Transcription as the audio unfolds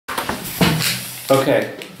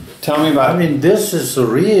Okay, tell me about. I mean, this is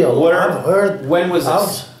real. What I've heard. When was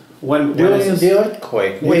this? When During is the this?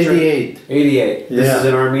 earthquake, Which 88, 88. This Yeah. is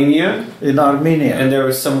in Armenia, in Armenia. and there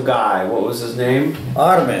was some guy. What was his name?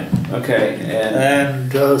 Armen. Okay,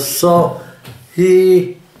 and So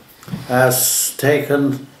he has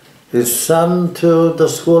taken his son to the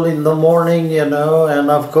school in the morning, you know, and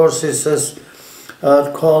of course he says,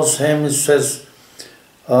 calls him, he says,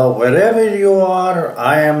 wherever you are,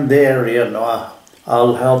 I am there, you know,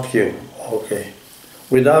 I'll help you. Okay.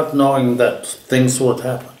 Without knowing that things would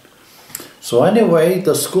happen. So anyway,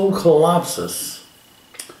 the school collapses,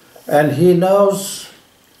 and he knows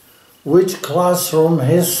which classroom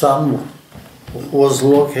his son was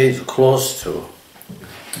located close to.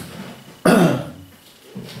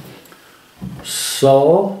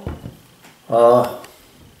 So,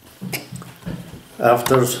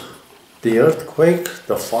 after the earthquake,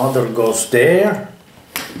 the father goes there.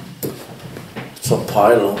 It's a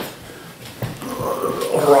pile of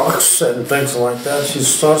rocks and things like that. He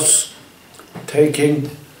starts taking,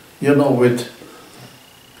 you know, with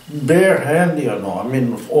bare hand, you know, I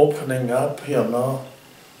mean, opening up, you know.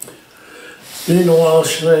 Meanwhile,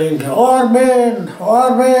 saying, Armen,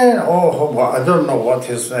 Armen. Oh, I don't know what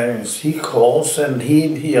his name is. He calls and he,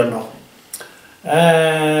 you know,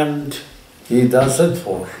 and he does it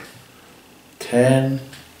for 10,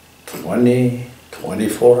 20,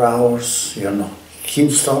 24 hours, you know.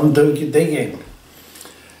 Keeps on digging.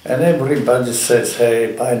 And everybody says,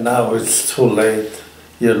 hey, by now it's too late,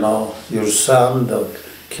 you know, your son, the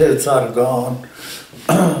kids are gone.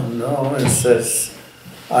 No, he says,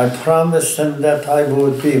 I promised him that I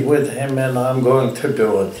would be with him and I'm going to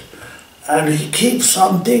do it. And he keeps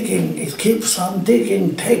on digging,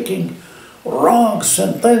 taking rocks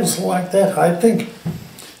and things like that. I think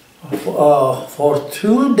for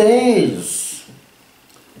 2 days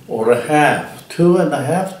or a half,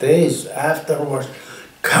 2.5 days afterwards,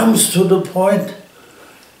 comes to the point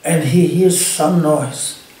and he hears some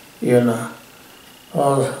noise, you know.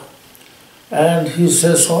 And he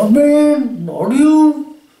says, oh man, are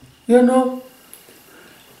you know?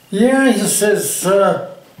 Yeah, he says,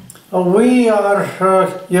 we are,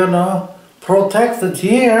 you know, protected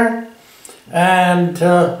here, and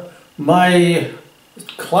my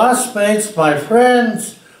classmates, my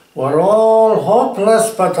friends, were all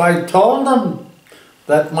hopeless, but I told them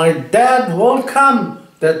that my dad will come,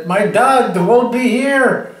 that my dad will be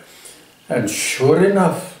here. And sure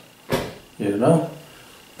enough, you know,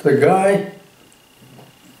 the guy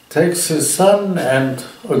takes his son and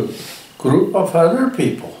a group of other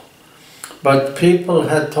people. But people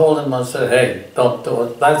had told him, I said, hey, don't do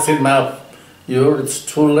it, that's enough. It's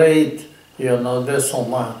too late, you know, this or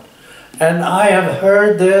that. And I have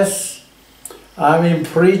heard this, I mean,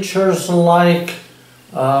 preachers like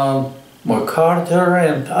MacArthur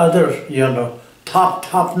and other, you know,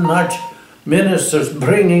 top-notch ministers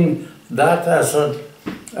bringing that as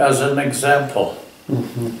an example.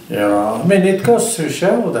 Mm-hmm. You know, I mean, it goes to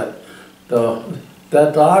show that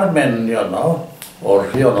that Armen, you know, or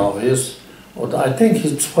you know, I think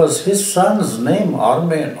it was his son's name,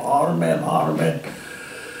 Armen,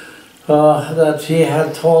 that he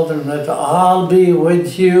had told him that I'll be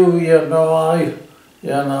with you, you know,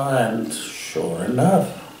 and sure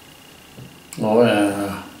enough,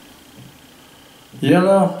 you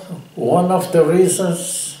know, one of the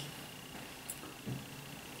reasons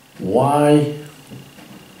why,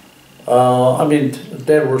 I mean,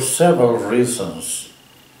 there were several reasons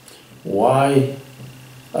why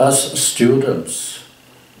us students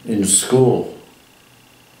in school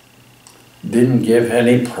didn't give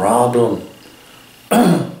any problem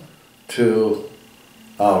to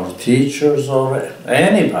our teachers or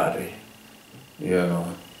anybody, you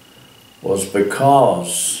know, was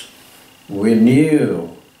because we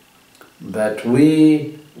knew that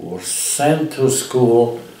we were sent to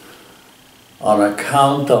school on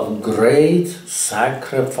account of great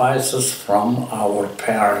sacrifices from our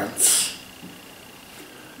parents.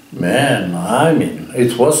 Man, I mean,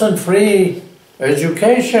 it wasn't free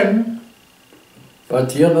education,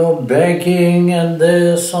 but you know, begging and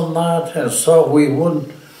this and that, and so we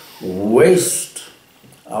wouldn't waste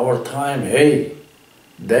our time. Hey,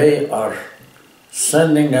 they are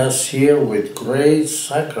sending us here with great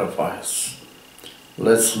sacrifice.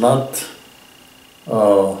 Let's not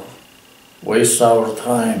waste our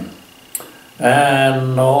time.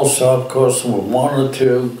 And also, of course, we wanted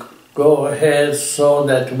to go ahead so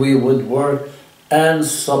that we would work and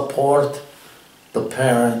support the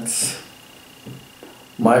parents.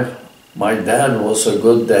 My dad was a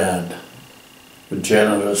good dad, a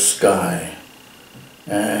generous guy,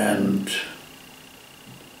 and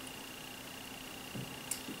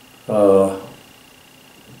what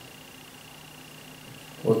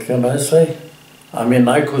can I say? I mean,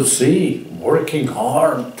 I could see working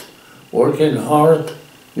hard,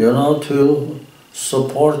 you know, to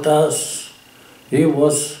support us. He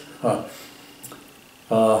was,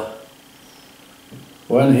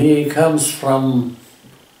 when he comes from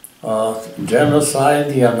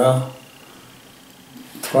genocide, you know,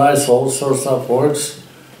 tries all sorts of works,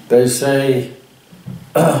 they say,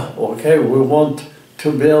 okay, we want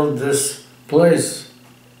to build this place.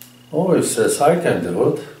 Oh, he says, I can do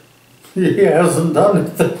it. He hasn't done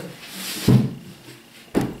it.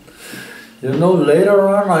 You know, later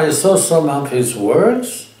on I saw some of his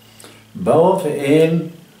works, both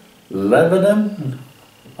in Lebanon,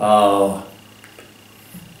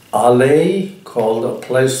 Alley, called a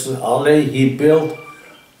place, Alley, he built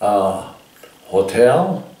a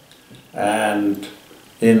hotel, and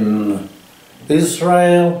in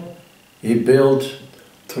Israel, he built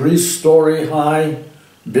 3-story high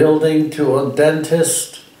building to a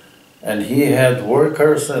dentist, and he had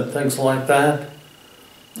workers and things like that.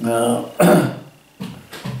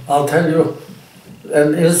 I'll tell you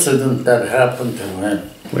an incident that happened to him.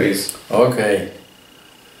 Please. Okay.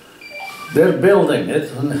 They're building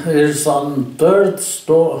it, and it's on 3rd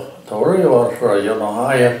story or, you know,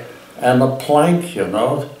 higher, and a plank, you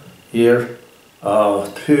know, here,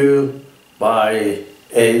 2 by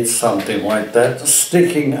 8, something like that,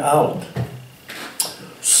 sticking out.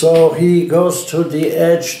 So he goes to the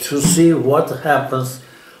edge to see what happens.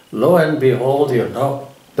 Lo and behold, you know,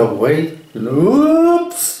 the weight,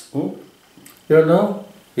 oops, you know,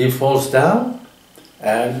 he falls down,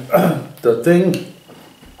 and the thing,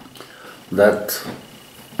 that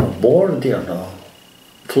board, you know,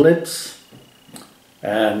 flips,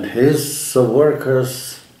 and his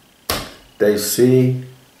workers, they see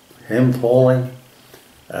him falling,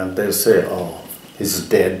 and they say, oh, he's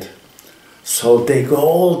dead. So they go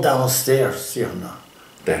all downstairs, you know.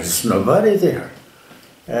 There's nobody there.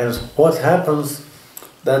 And what happens,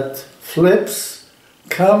 that flips,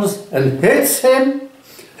 comes and hits him,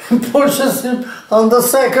 and pushes him on the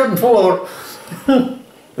 2nd floor.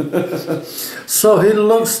 So he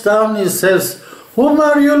looks down, he says, whom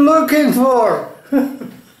are you looking for?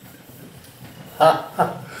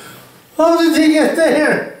 How did he get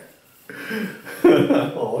there?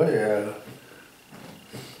 Oh yeah.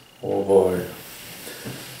 Oh boy.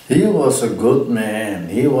 He was a good man.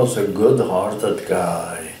 He was a good-hearted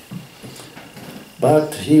guy.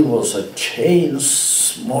 But he was a chain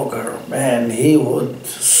smoker, man. He would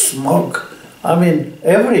smoke. I mean,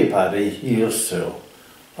 everybody used to.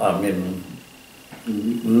 I mean,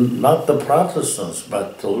 not the Protestants,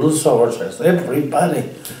 but the Lutherans, everybody,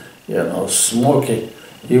 you know, smoking.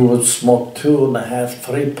 He would smoke 2.5,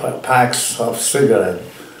 3 packs of cigarettes,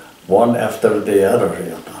 one after the other,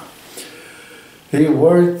 you know. He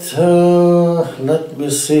worked, let me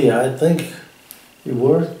see, I think he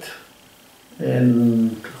worked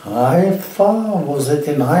in Haifa. Was it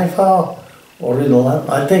in Haifa or in London?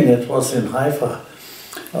 I think it was in Haifa.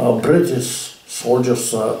 British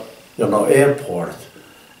soldiers, you know, airport,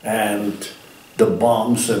 and the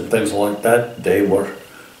bombs and things like that, they were,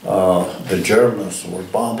 the Germans were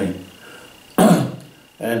bombing.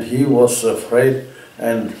 And he was afraid,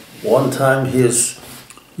 and one time he's,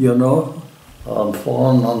 you know,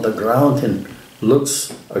 fallen on the ground and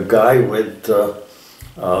looks a guy with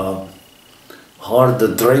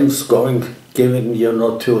hard drinks giving, you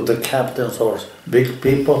know, to the captains or big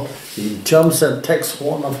people. He jumps and takes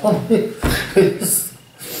one of them.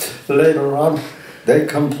 Later on, they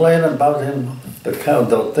complain about him.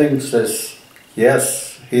 The thing says,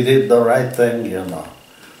 yes, he did the right thing, you know.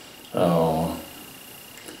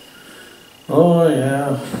 Oh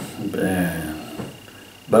yeah, man.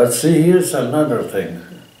 But see, here's another thing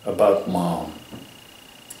about Mom.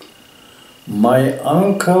 My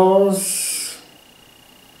uncles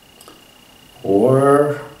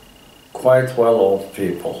were quite well-off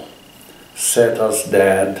people. Seta's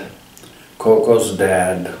dad, Coco's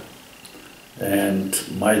dad, and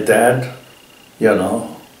my dad, you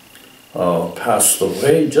know,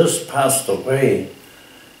 just passed away.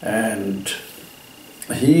 And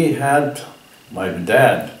he had, my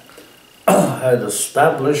dad, had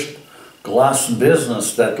established glass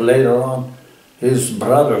business that later on his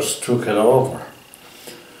brothers took it over.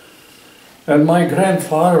 And my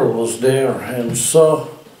grandfather was there, and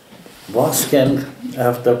so Vasken,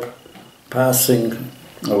 after passing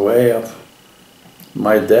away of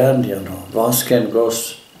my dad, you know, Vasken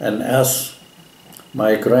goes and asks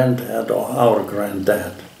my granddad, or our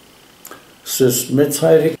granddad, says,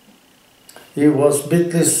 Mitzayrik, he was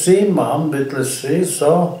Bitlissi, Mom, Bitlissi,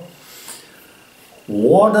 so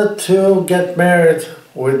wanted to get married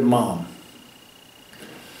with Mom.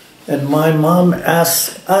 And my mom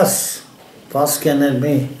asked us, Paskin and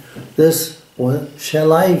me, well,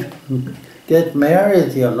 shall I get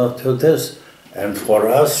married, to this? And for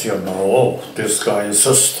us, oh, this guy is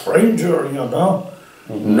a stranger,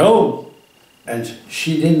 Mm-hmm. No. And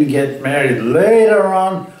she didn't get married. Later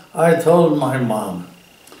on, I told my mom,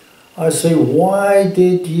 I say, why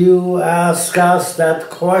did you ask us that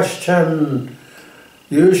question?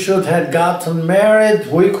 You should have gotten married.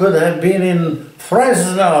 We could have been in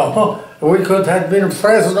Fresno. We could have been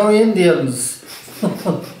Fresno Indians.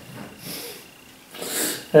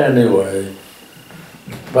 Anyway,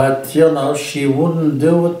 but she wouldn't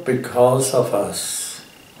do it because of us.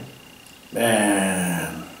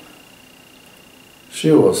 Man,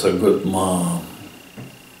 she was a good mom.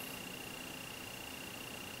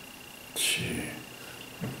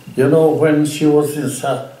 When she was in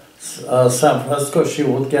San Francisco, she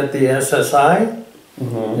would get the SSI,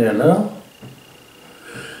 mm-hmm.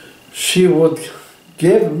 She would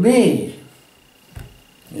give me,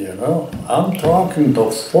 I'm talking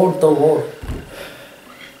for the Lord,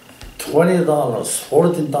 $20,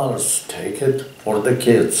 $14, take it for the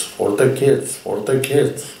kids, for the kids, for the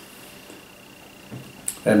kids.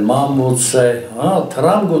 And Mom would say,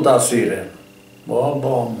 Tarangu dasire.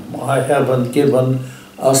 I haven't given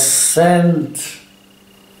a cent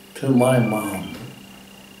to my mom.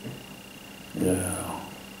 Yeah.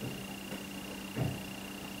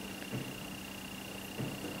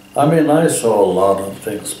 I saw a lot of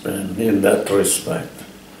things, man, in that respect.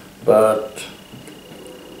 But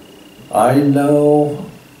I know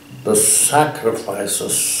the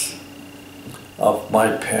sacrifices of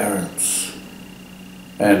my parents,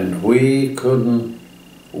 and we couldn't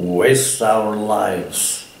waste our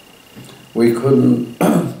lives. We weren't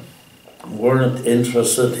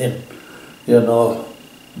interested in, the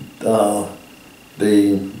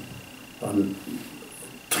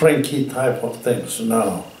trinky type of things.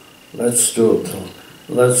 No, let's do it.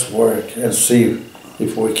 Let's work and see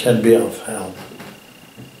if we can be of help.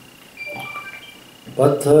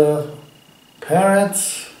 But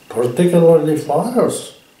parents, particularly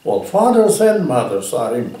fathers, well, fathers and mothers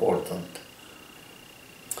are important.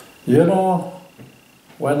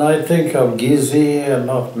 When I think of Gizzy and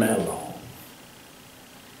of Mello,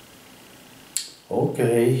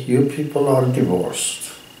 okay, you people are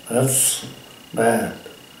divorced. That's bad.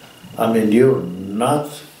 You're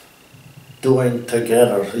not doing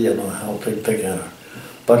together, helping together.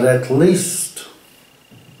 But at least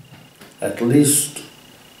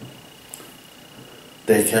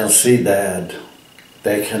they can see Dad.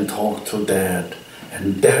 They can talk to Dad.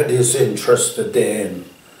 And Dad is interested in.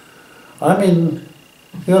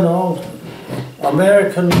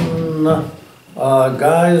 American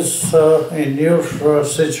guys in your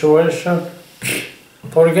situation,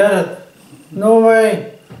 forget it. No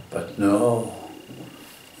way. But no,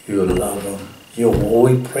 you love them.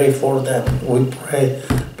 We pray for them. We pray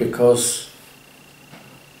because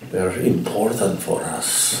they're important for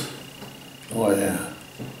us. Oh yeah.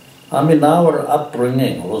 Our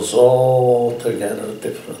upbringing was altogether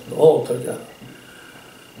different, altogether.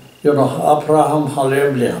 Abraham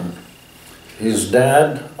Haleblian, his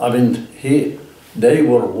dad, they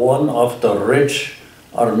were one of the rich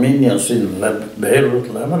Armenians in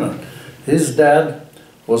Beirut, Lebanon. His dad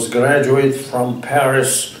was graduate from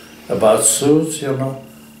Paris about suits,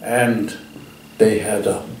 and they had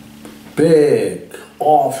a big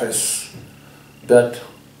office that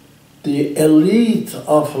the elite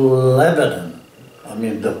of Lebanon,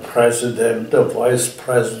 the president, the vice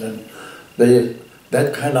president,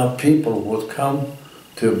 that kind of people would come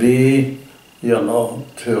to be,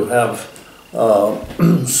 to have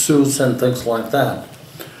suits and things like that.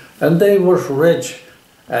 And they were rich.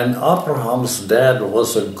 And Abraham's dad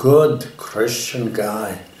was a good Christian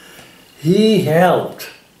guy. He helped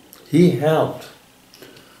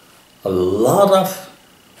a lot of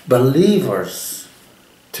believers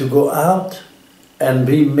to go out and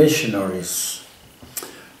be missionaries.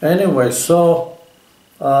 Anyway, so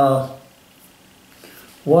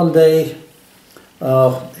one day,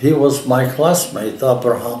 he was my classmate,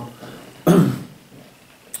 Abraham.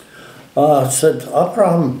 Said,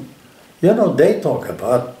 Abraham, they talk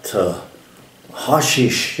about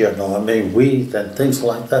hashish, weed and things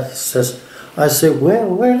like that. He says, I say,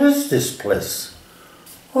 where is this place?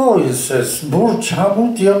 Oh, he says, Burj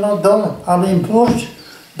Hamud, Burj,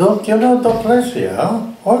 don't you know the place?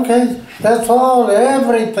 Yeah, okay, that's all,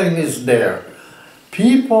 everything is there.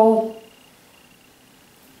 People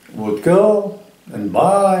would go and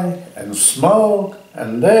buy and smoke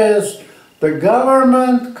and this. The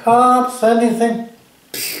government, cops, anything,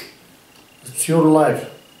 it's your life.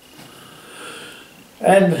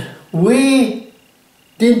 And we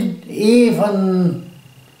didn't even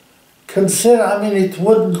consider, I mean, it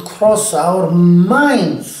wouldn't cross our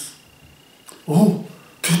minds. Oh,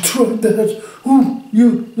 to try that. Oh,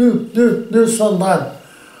 you, this and that.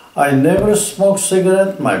 I never smoked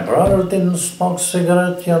cigarette. My brother didn't smoke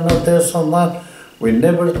cigarette, you know, this and that. We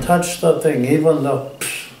never touched the thing, even though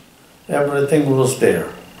everything was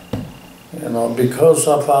there. You know, because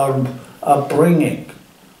of our upbringing.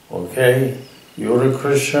 Okay, you're a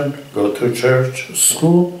Christian, go to church,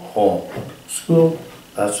 school, home, school.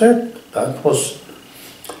 That's it. That was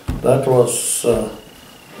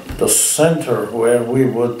the center where we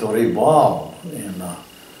would revolve. You know,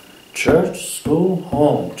 church, school,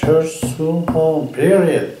 home, church, school, home.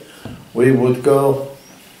 Period. We would go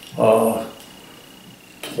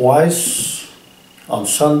twice on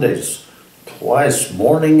Sundays, twice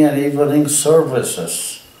morning and evening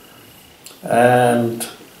services, and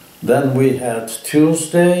then we had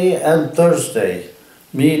Tuesday and Thursday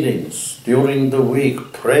meetings during the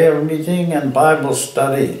week, prayer meeting and Bible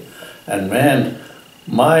study. And man,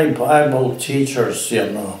 my Bible teachers, you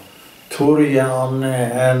know, Turian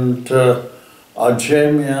and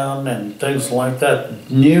Armenian and things like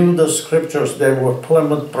that, knew the scriptures. They were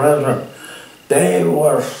Plymouth brethren. They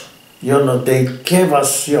were, you know, they gave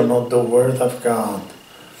us, you know, the Word of God.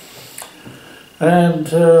 And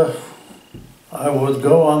I would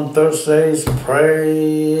go on Thursdays,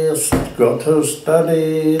 pray, go to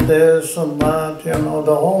study, this and that, you know,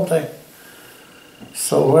 the whole thing.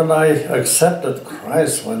 So when I accepted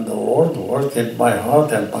Christ, when the Lord worked in my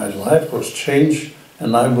heart and my life was changed,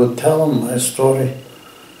 and I would tell them my story,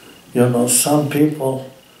 you know, some people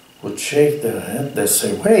would shake their head. They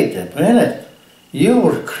say, wait a minute, you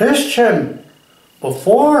were Christian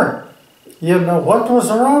before. You know, what was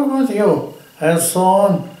wrong with you? And so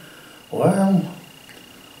on. Well,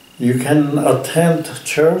 you can attend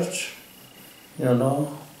church, you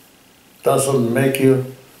know, doesn't make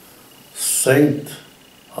you saint.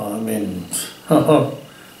 I mean, can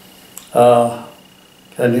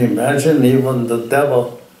you imagine even the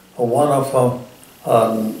devil, one of them,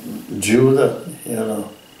 Judah, you know,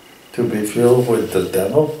 to be filled with the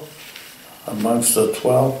devil amongst the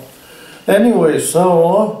 12. Anyway,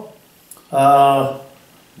 so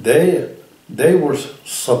they were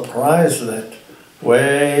surprised that,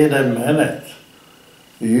 wait a minute,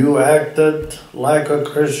 you acted like a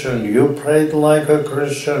Christian, you prayed like a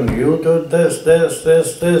Christian, you did this.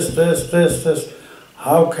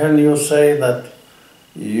 How can you say that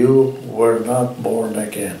you were not born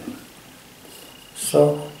again?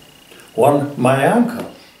 So, my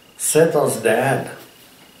uncle, Seto's dad,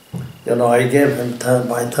 you know, I gave him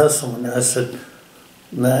my testimony. I said,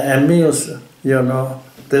 Emil, you know,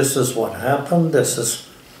 this is what happened, this is,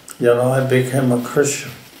 you know, I became a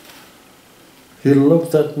Christian. He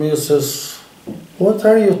looked at me and says, what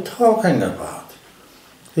are you talking about?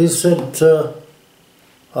 He said,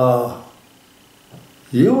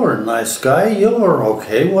 you were a nice guy, you were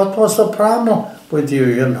okay, what was the problem with you,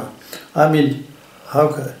 you know? I mean, how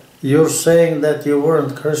could, you're saying that you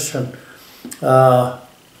weren't Christian.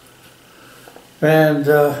 And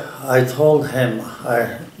I told him,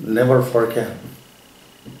 I never forget.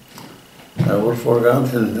 Never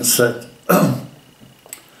forgotten. He said,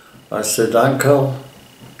 I said, Uncle,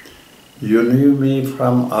 you knew me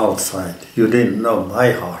from outside. You didn't know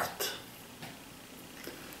my heart.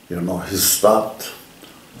 You know, he stopped,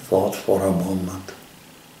 thought for a moment.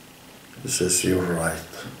 He says, you're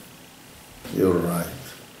right. You're right.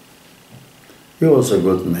 He was a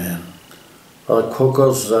good man.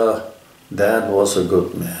 Coco's dad was a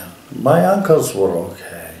good man. My uncles were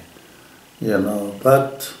okay, you know,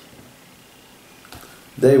 but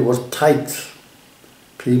they were tight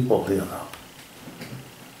people, you know.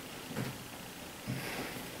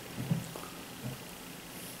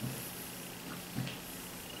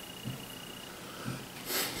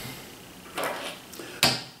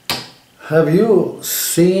 Have you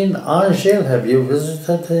seen Angel? Have you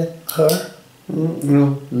visited her?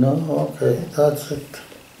 No. No? Okay, that's it.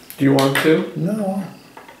 Do you want to? No.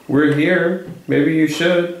 We're here. Maybe you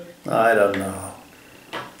should. I don't know.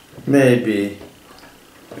 Maybe.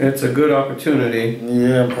 It's a good opportunity.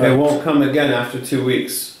 Yeah, but It won't come again after 2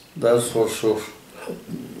 weeks. that's for sure.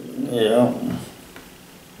 Yeah.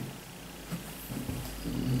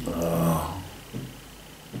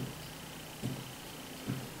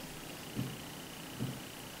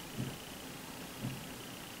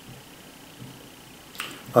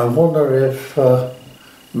 I wonder if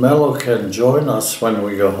Mello can join us when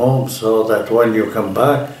we go home, so that when you come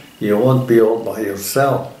back, you won't be all by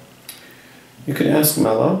yourself. You can ask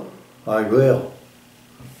Mello. I will.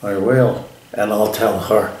 I will. And I'll tell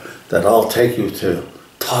her that I'll take you to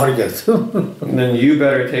Target. And then you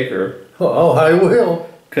better take her. Oh, I will.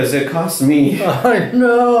 Because it costs me. I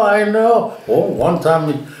know. Oh, one time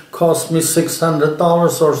it cost me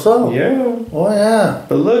 $600 or so. Yeah. Oh, yeah.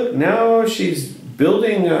 But look, now she's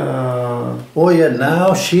building Oh, yeah,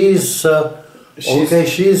 now she's okay,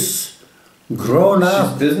 she's grown she's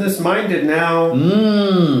up. business minded now.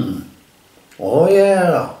 Oh,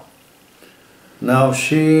 yeah. Now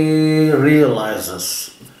she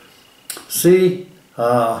realizes. See,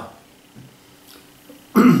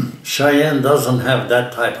 Cheyenne doesn't have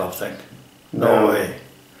that type of thing. No way.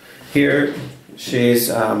 Here, she's